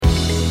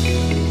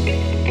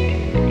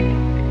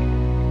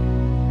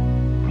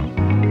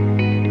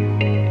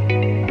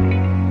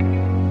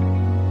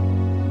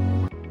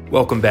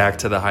Welcome back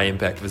to the High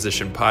Impact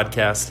Physician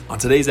Podcast. On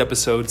today's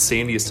episode,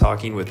 Sandy is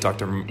talking with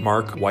Dr.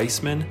 Mark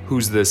Weissman,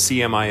 who's the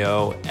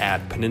CMIO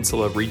at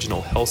Peninsula Regional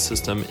Health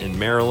System in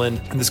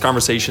Maryland. In this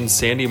conversation,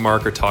 Sandy and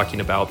Mark are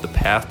talking about the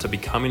path to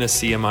becoming a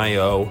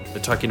CMIO.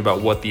 They're talking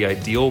about what the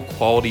ideal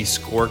quality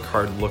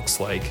scorecard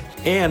looks like.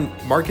 And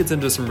Mark gets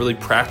into some really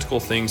practical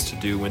things to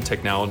do when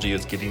technology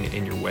is getting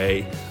in your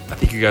way. I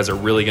think you guys are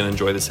really going to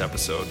enjoy this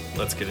episode.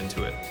 Let's get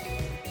into it.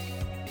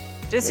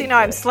 Just so you know,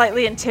 I'm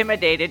slightly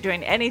intimidated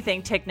doing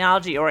anything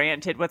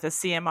technology-oriented with a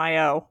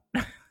CMIO.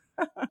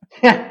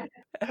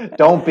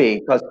 Don't be,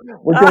 because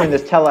we're doing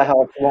this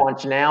telehealth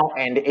launch now,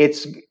 and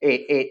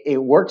it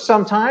works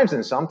sometimes,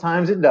 and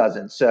sometimes it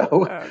doesn't. So,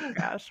 oh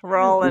gosh, we're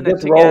all in it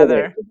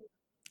together.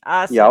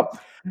 Awesome. Yep.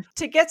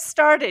 To get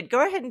started,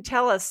 go ahead and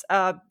tell us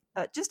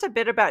just a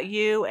bit about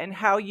you and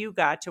how you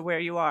got to where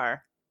you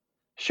are.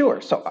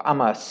 Sure. So I'm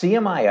a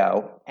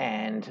CMIO,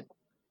 and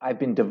I've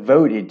been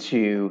devoted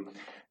to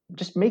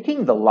just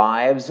making the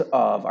lives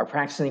of our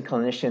practicing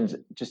clinicians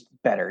just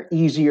better,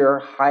 easier,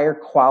 higher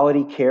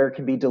quality care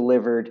can be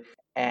delivered.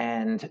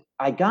 And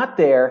I got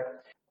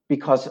there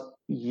because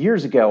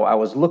years ago, I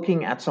was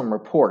looking at some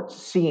reports,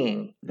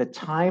 seeing the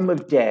time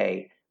of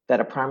day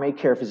that a primary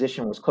care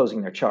physician was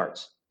closing their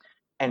charts.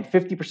 And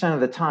 50% of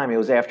the time, it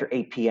was after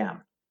 8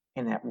 p.m.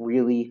 And that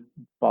really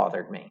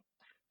bothered me.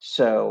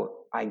 So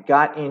I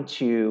got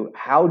into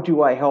how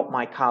do I help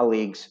my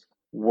colleagues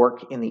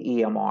work in the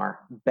EMR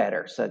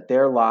better so that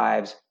their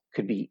lives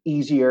could be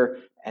easier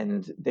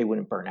and they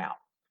wouldn't burn out.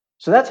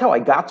 So that's how I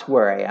got to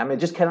where I am. It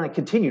just kind of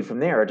continued from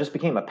there. It just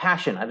became a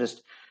passion. I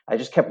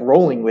just kept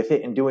rolling with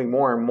it and doing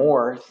more and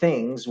more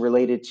things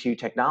related to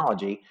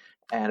technology,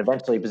 and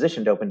eventually a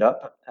position opened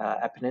up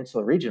at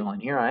Peninsula Regional,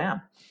 and here I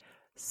am.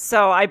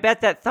 So I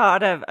bet that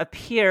thought of a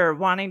peer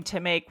wanting to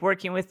make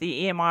working with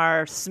the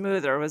EMR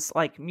smoother was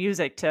like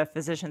music to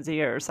physicians'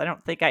 ears. I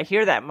don't think I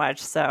hear that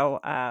much. So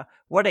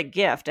what a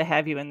gift to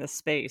have you in this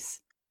space.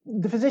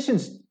 The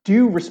physicians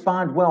do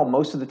respond well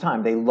most of the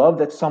time. They love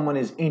that someone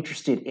is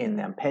interested in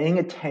them, paying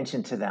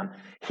attention to them,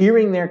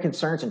 hearing their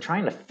concerns and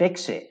trying to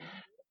fix it.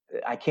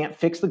 I can't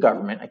fix the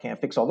government. I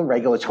can't fix all the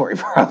regulatory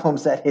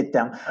problems that hit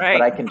them, right.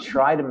 But I can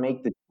try to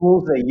make the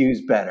tools they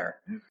use better.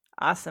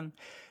 Awesome.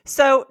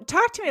 So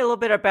talk to me a little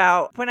bit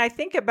about when I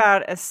think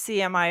about a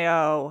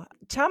CMIO,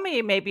 tell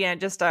me maybe in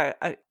just I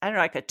don't know,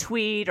 like a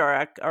tweet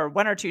or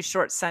one or two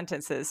short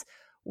sentences,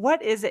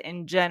 what is it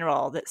in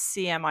general that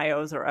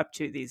CMIOs are up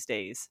to these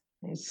days?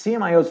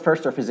 CMIOs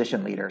first are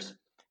physician leaders.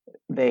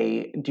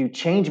 They do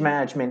change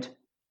management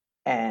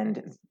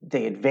and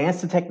they advance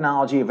the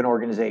technology of an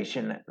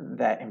organization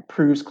that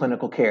improves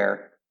clinical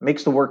care,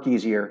 makes the work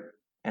easier,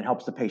 and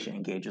helps the patient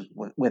engage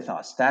with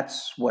us.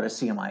 That's what a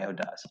CMIO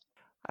does.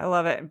 I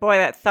love it. Boy,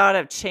 that thought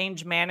of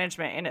change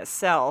management in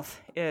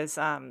itself is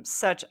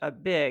such a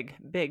big,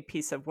 big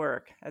piece of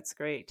work. That's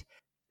great.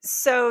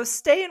 So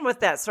staying with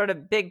that sort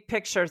of big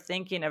picture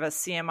thinking of a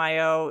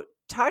CMIO,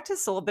 talk to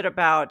us a little bit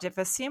about if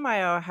a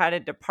CMIO had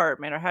a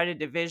department or had a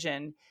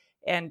division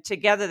and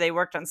together they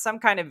worked on some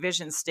kind of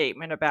vision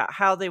statement about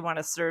how they want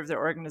to serve their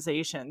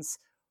organizations,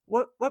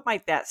 what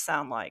might that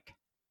sound like?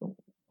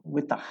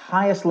 With the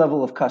highest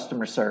level of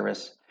customer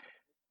service,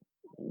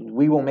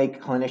 we will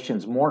make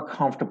clinicians more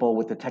comfortable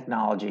with the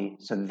technology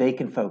so they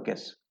can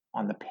focus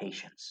on the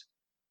patients.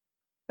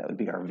 That would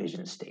be our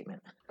vision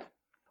statement.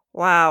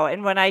 Wow.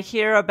 And when I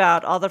hear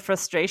about all the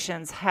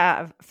frustrations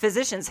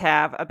physicians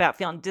have about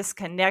feeling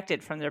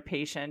disconnected from their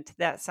patient,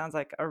 that sounds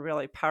like a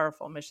really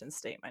powerful mission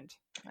statement.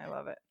 I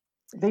love it.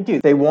 They do.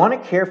 They want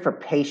to care for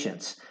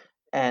patients,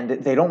 and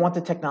they don't want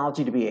the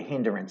technology to be a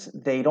hindrance.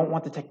 They don't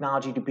want the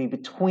technology to be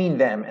between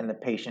them and the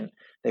patient.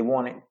 They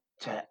want it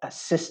to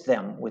assist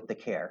them with the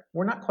care.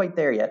 We're not quite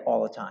there yet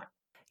all the time.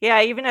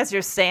 Yeah, even as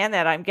you're saying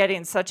that, I'm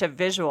getting such a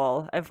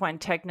visual of when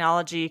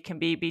technology can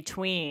be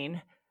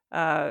between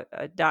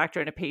a doctor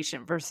and a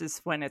patient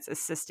versus when it's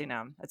assisting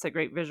them. That's a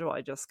great visual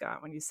I just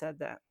got when you said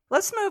that.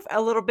 Let's move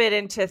a little bit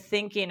into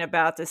thinking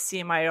about the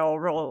CMIO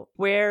role,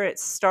 where it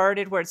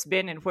started, where it's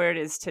been, and where it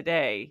is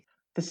today.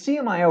 The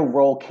CMIO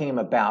role came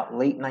about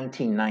late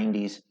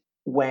 1990s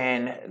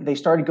when they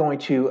started going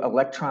to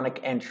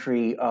electronic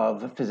entry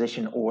of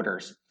physician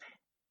orders.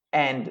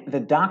 And the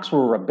docs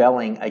were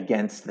rebelling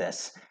against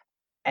this.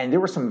 And there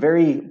were some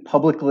very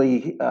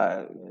publicly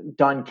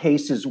done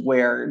cases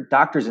where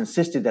doctors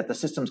insisted that the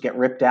systems get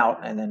ripped out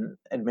and then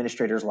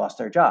administrators lost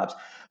their jobs.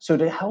 So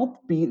to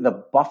help be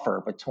the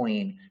buffer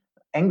between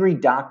angry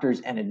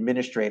doctors and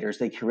administrators,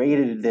 they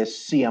created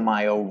this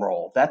CMIO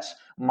role. That's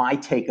my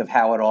take of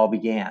how it all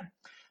began.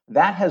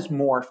 That has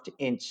morphed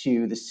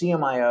into the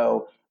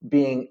CMIO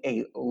being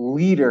a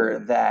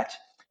leader that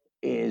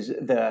is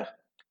the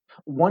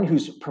one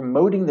who's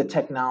promoting the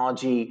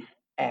technology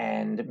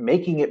and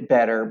making it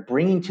better,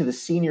 bringing to the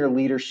senior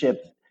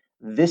leadership,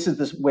 this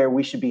is where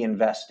we should be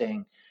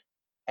investing,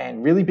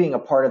 and really being a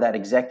part of that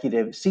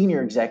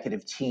senior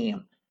executive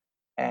team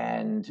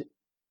and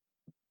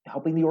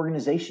helping the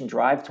organization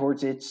drive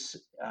towards its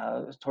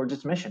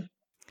mission.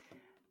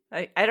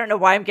 I don't know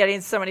why I'm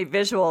getting so many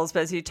visuals,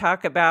 but as you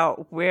talk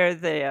about where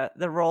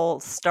the role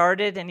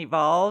started and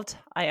evolved,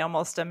 I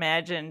almost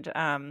imagined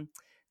them,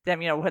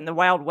 when the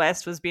Wild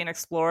West was being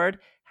explored,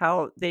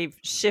 how they've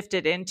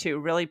shifted into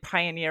really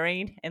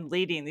pioneering and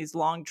leading these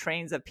long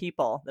trains of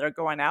people that are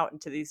going out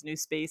into these new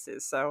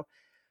spaces. So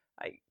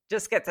I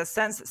just get the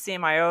sense that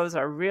CMIOs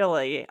are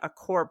really a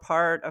core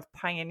part of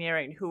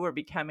pioneering who we're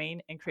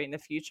becoming and creating the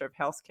future of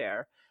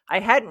healthcare. I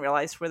hadn't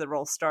realized where the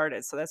role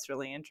started, so that's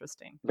really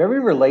interesting.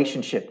 Very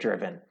relationship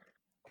driven.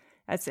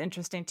 That's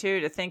interesting too,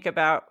 to think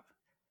about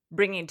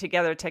bringing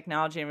together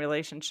technology and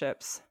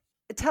relationships.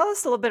 Tell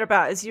us a little bit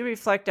about, as you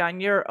reflect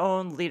on your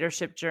own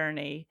leadership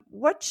journey,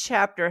 what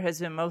chapter has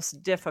been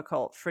most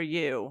difficult for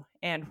you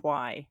and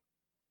why?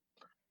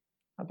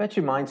 I bet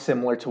you mine's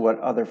similar to what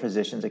other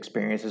physicians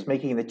experience, is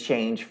making the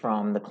change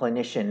from the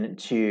clinician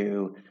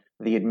to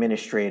the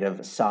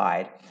administrative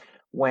side.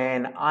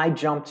 When I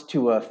jumped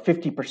to a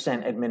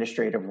 50%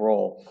 administrative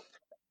role,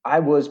 I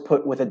was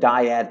put with a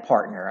dyad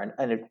partner,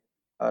 an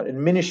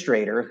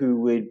administrator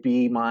who would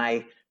be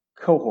my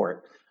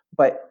cohort.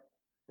 But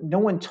no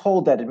one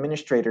told that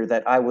administrator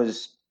that I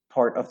was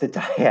part of the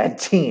dyad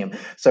team.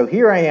 So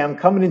here I am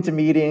coming into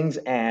meetings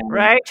and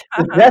Right?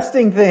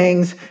 suggesting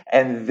things,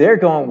 and they're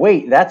going,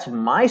 wait, that's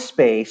my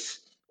space.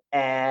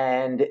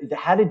 And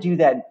how to do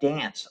that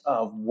dance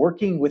of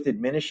working with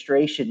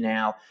administration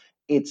now.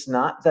 It's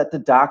not that the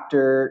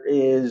doctor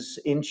is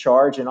in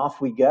charge and off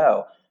we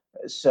go.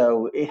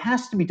 So it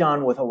has to be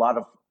done with a lot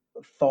of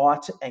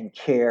thought and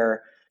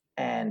care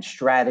and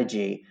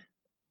strategy.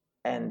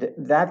 And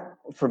that,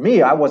 for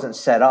me, I wasn't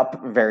set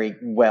up very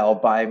well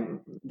by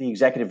the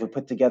executive who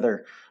put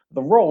together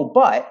the role,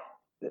 but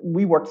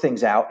we worked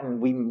things out and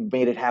we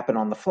made it happen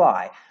on the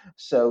fly.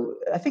 So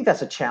I think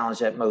that's a challenge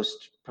that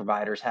most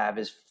providers have,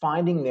 is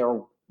finding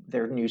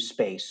their new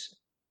space.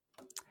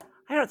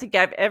 I don't think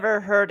I've ever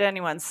heard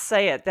anyone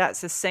say it that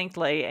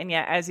succinctly. And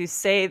yet, as you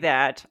say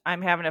that,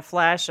 I'm having a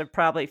flash of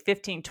probably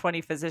 15,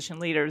 20 physician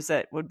leaders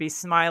that would be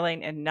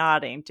smiling and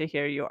nodding to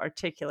hear you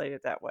articulate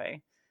it that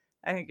way.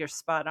 I think you're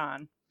spot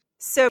on.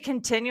 So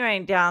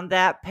continuing down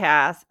that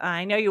path,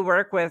 I know you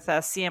work with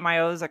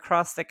CMIOs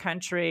across the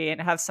country and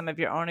have some of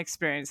your own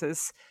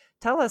experiences.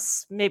 Tell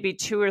us maybe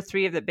 2 or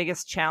 3 of the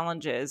biggest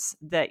challenges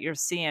that you're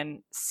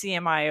seeing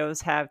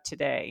CMIOs have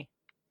today.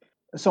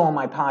 So on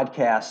my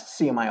podcast,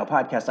 CMIO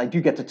podcast, I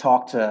do get to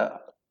talk to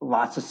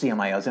lots of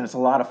CMIOs, and it's a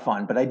lot of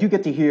fun, but I do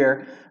get to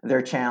hear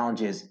their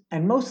challenges.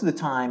 And most of the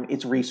time,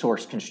 it's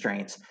resource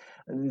constraints.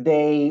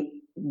 They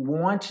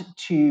want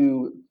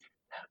to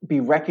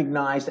be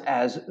recognized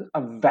as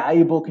a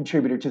valuable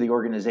contributor to the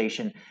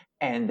organization,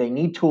 and they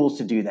need tools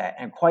to do that.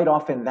 And quite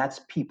often,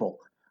 that's people.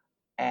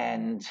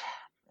 And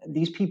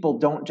these people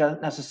don't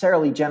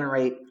necessarily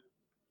generate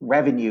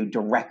revenue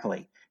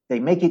directly. They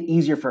make it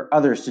easier for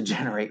others to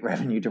generate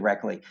revenue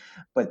directly,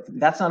 but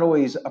that's not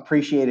always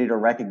appreciated or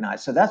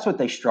recognized. So that's what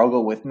they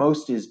struggle with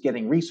most, is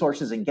getting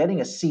resources and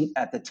getting a seat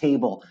at the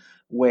table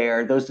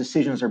where those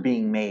decisions are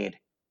being made.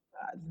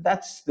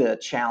 That's the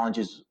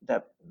challenges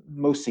that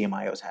most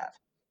CMIOs have.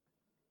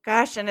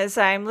 Gosh, and as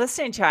I'm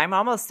listening to you, I'm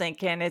almost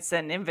thinking it's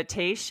an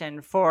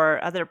invitation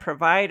for other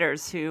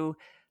providers who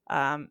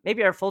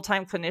maybe are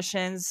full-time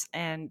clinicians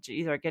and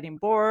either are getting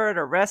bored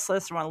or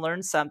restless or want to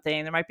learn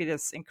something. There might be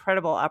this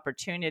incredible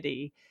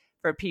opportunity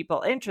for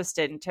people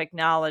interested in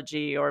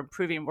technology or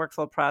improving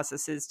workflow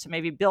processes to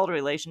maybe build a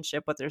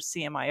relationship with their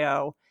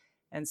CMIO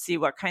and see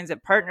what kinds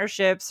of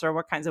partnerships or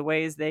what kinds of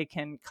ways they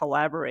can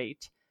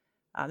collaborate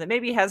that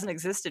maybe hasn't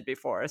existed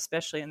before,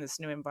 especially in this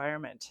new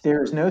environment.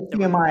 There's no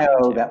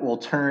CMIO that will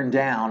turn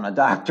down a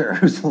doctor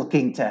who's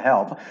looking to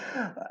help.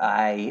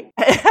 But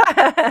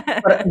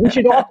we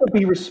should also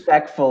be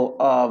respectful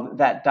of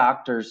that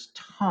doctor's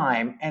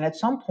time. And at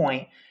some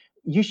point,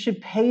 you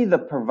should pay the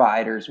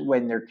providers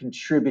when they're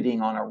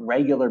contributing on a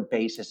regular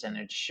basis and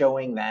it's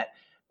showing that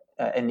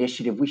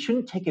initiative. We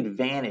shouldn't take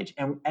advantage.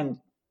 And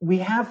we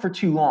have for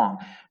too long.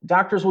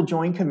 Doctors will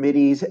join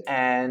committees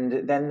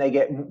and then they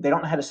don't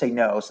know how to say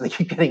no. So they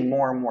keep getting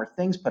more and more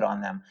things put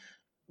on them.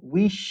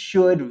 We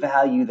should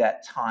value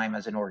that time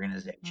as an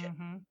organization.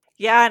 Mm-hmm.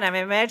 Yeah, and I'm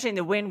imagining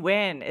the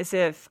win-win is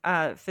if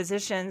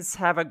physicians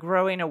have a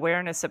growing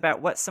awareness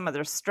about what some of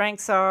their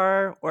strengths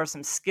are or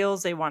some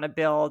skills they want to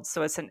build.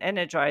 So it's an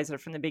energizer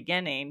from the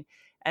beginning.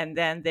 And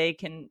then they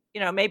can,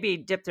 maybe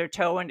dip their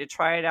toe in to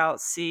try it out,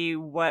 see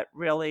what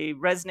really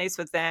resonates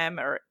with them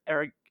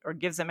or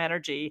gives them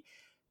energy.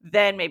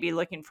 Then maybe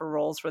looking for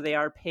roles where they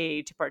are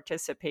paid to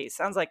participate.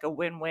 Sounds like a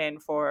win-win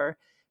for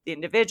the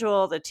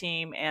individual, the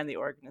team, and the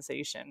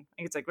organization. I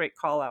think it's a great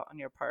call out on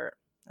your part.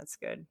 That's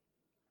good.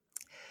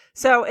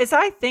 So as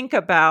I think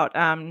about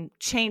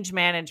change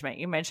management,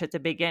 you mentioned at the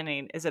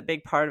beginning, is a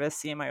big part of a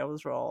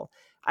CMIO's role.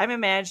 I'm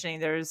imagining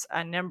there's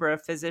a number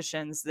of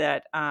physicians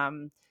that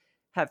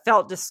have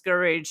felt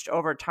discouraged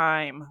over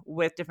time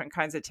with different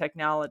kinds of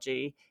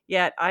technology.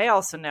 Yet I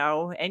also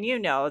know, and you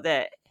know,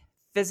 that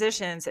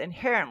physicians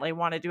inherently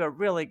want to do a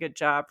really good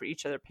job for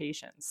each of their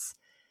patients.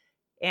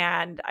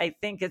 And I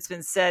think it's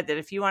been said that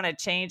if you want to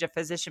change a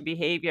physician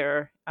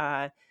behavior,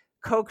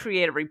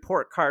 co-create a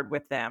report card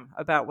with them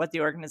about what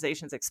the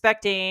organization is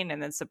expecting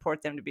and then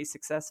support them to be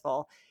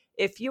successful.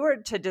 If you were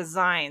to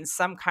design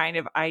some kind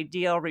of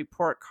ideal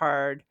report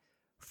card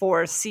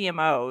for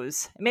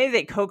CMOs, maybe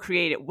they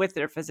co-create it with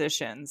their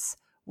physicians,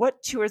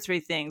 what 2 or 3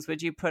 things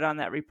would you put on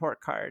that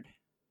report card?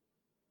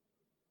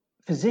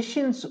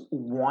 Physicians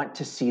want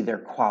to see their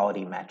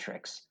quality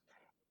metrics.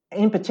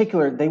 In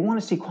particular, they want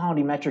to see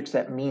quality metrics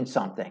that mean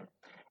something.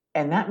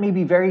 And that may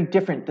be very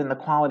different than the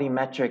quality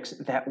metrics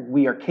that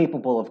we are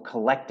capable of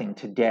collecting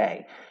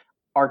today.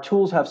 Our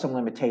tools have some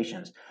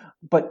limitations.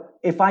 But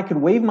if I could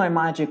wave my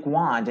magic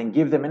wand and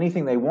give them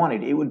anything they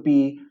wanted, it would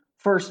be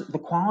first the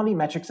quality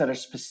metrics that are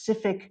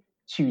specific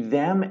to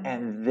them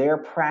and their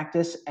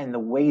practice and the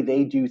way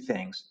they do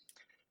things.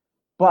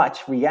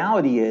 But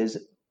reality is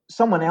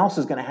someone else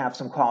is going to have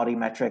some quality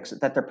metrics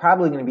that they're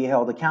probably going to be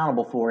held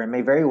accountable for and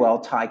may very well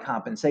tie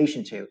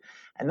compensation to.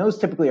 And those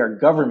typically are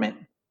government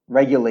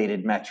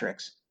regulated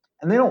metrics.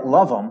 And they don't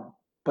love them,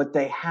 but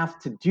they have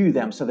to do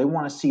them. So they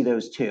want to see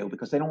those too,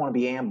 because they don't want to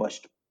be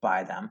ambushed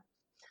by them.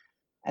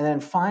 And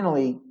then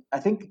finally, I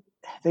think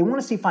they want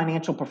to see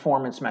financial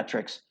performance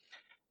metrics.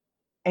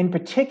 In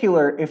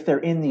particular, if they're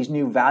in these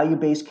new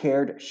value-based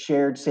care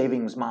shared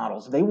savings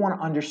models, they want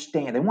to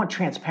understand, they want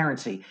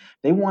transparency.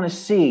 They want to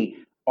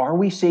see, are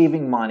we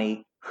saving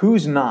money?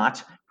 Who's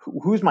not?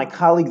 Who's my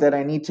colleague that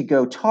I need to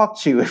go talk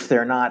to if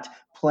they're not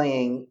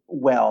playing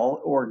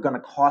well or going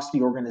to cost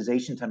the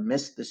organization to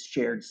miss this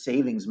shared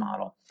savings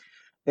model?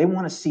 They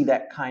want to see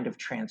that kind of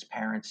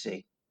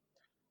transparency.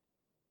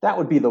 That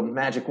would be the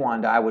magic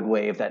wand I would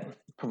wave that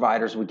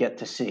providers would get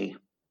to see.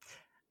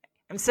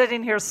 I'm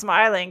sitting here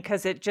smiling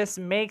because it just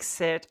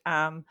makes it,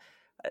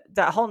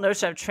 that whole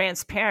notion of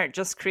transparent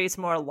just creates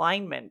more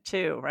alignment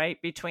too, right?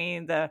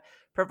 Between the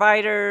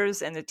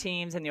providers and the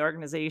teams and the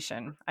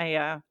organization.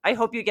 I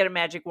hope you get a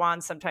magic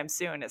wand sometime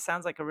soon. It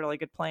sounds like a really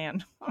good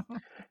plan.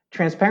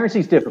 Transparency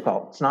is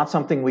difficult. It's not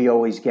something we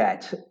always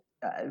get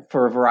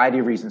for a variety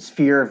of reasons.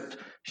 Fear of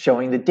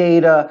showing the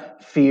data,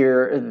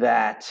 fear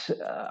that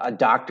a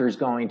doctor is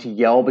going to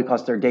yell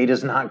because their data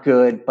is not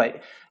good.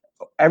 But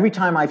every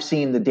time I've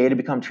seen the data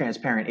become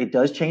transparent, it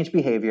does change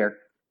behavior,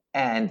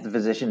 and the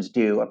physicians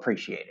do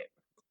appreciate it.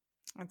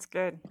 That's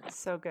good.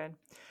 So good.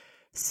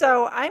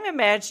 So I'm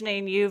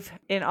imagining you've,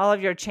 in all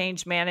of your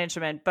change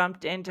management,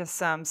 bumped into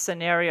some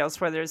scenarios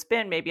where there's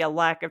been maybe a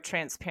lack of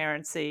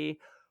transparency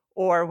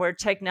or where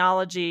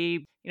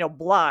technology,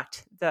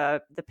 blocked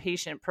the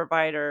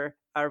patient-provider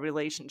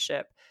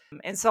relationship.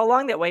 And so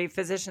along that way,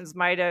 physicians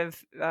might have,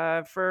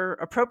 for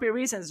appropriate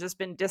reasons, just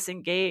been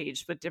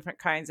disengaged with different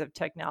kinds of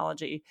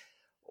technology.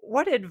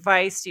 What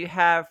advice do you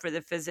have for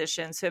the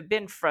physicians who have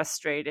been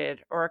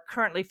frustrated or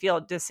currently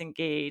feel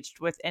disengaged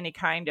with any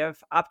kind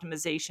of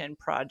optimization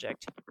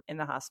project in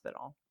the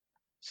hospital?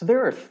 So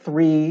there are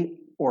 3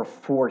 or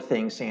 4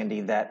 things,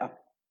 Sandy, that a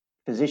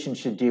physician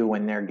should do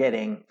when they're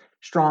getting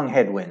strong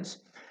headwinds.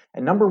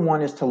 And number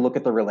 1 is to look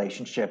at the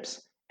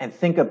relationships and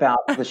think about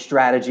the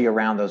strategy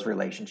around those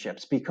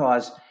relationships.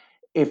 Because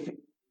if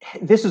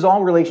this is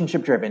all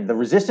relationship driven, the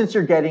resistance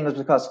you're getting is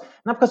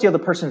not because the other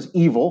person's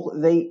evil.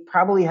 They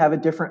probably have a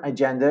different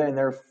agenda and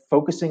they're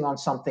focusing on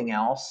something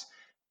else,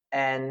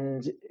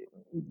 and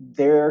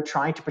they're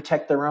trying to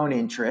protect their own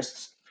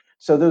interests.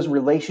 So those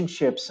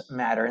relationships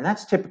matter. And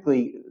that's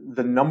typically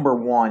the number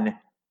 1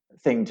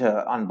 thing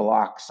to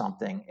unblock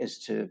something, is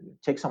to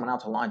take someone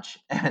out to lunch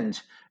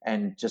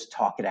and just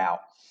talk it out.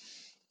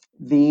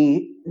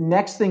 The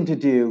next thing to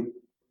do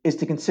is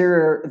to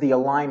consider the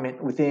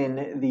alignment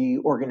within the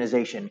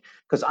organization.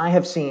 Because I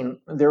have seen,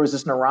 there was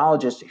this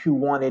neurologist who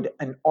wanted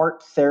an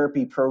art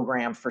therapy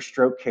program for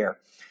stroke care.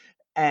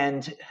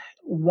 And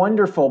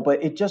wonderful,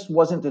 but it just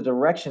wasn't the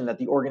direction that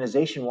the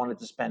organization wanted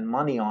to spend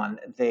money on.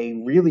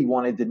 They really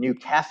wanted the new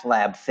cath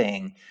lab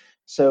thing.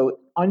 So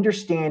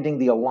understanding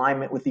the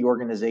alignment with the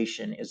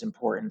organization is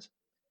important.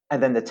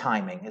 And then the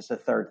timing is the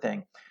third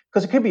thing.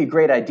 Because it could be a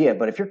great idea,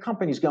 but if your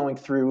company's going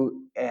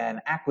through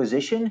an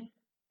acquisition,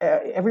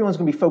 everyone's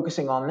going to be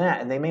focusing on that,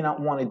 and they may not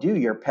want to do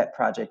your pet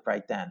project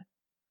right then.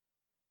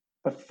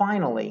 But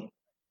finally,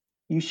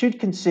 you should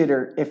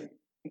consider, if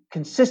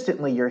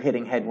consistently you're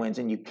hitting headwinds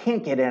and you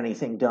can't get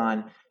anything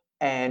done,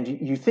 and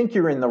you think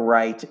you're in the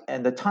right,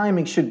 and the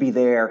timing should be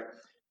there,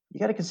 you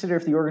got to consider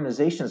if the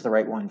organization is the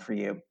right one for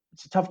you.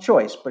 It's a tough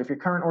choice, but if your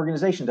current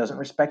organization doesn't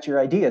respect your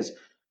ideas,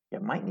 you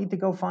might need to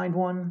go find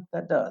one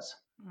that does.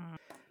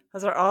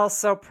 Those are all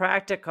so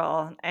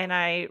practical, and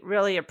I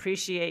really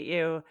appreciate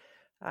you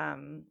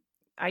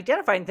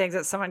identifying things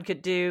that someone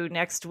could do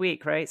next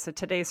week, right? So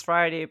today's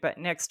Friday, but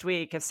next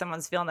week, if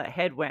someone's feeling that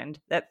headwind,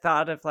 that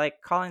thought of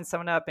like calling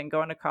someone up and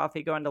going to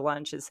coffee, going to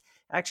lunch is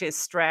actually a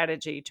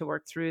strategy to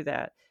work through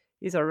that.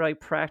 These are really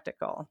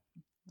practical.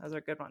 Those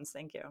are good ones.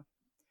 Thank you.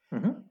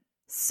 Mm-hmm.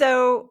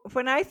 So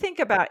when I think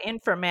about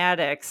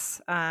informatics,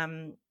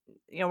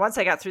 once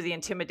I got through the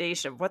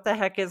intimidation of what the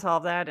heck is all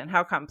that and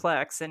how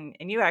complex, and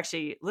you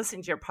actually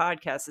listening to your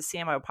podcast, the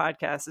CMO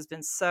podcast, has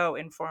been so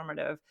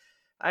informative.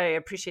 I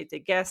appreciate the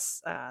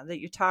guests that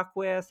you talk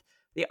with,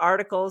 the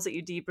articles that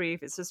you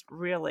debrief. It's just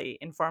really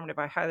informative.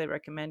 I highly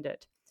recommend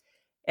it.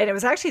 And it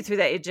was actually through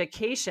that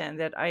education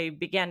that I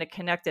began to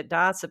connect the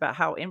dots about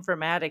how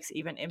informatics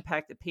even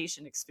impact the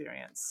patient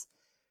experience.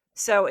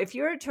 So if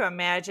you were to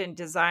imagine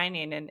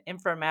designing an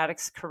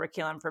informatics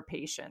curriculum for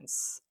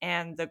patients,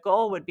 and the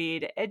goal would be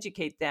to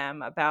educate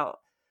them about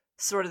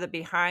sort of the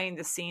behind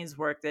the scenes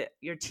work that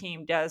your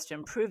team does to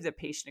improve the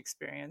patient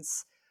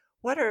experience,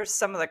 what are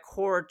some of the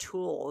core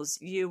tools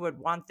you would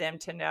want them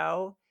to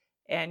know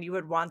and you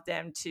would want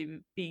them to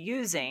be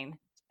using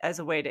as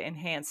a way to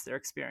enhance their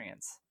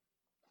experience?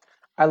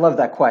 I love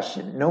that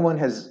question. No one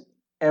has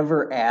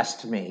ever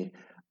asked me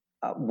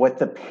what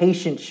the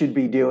patient should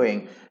be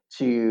doing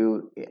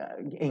to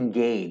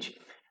engage.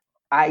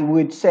 I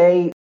would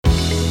say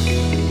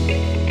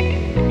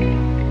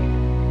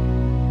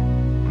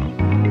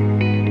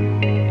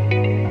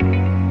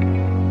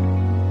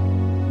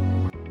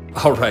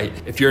All right.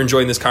 If you're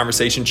enjoying this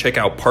conversation, check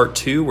out part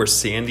 2, where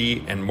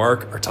Sandy and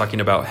Mark are talking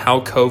about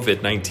how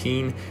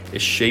COVID-19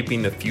 is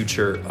shaping the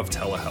future of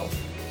telehealth.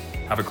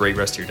 Have a great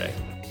rest of your day.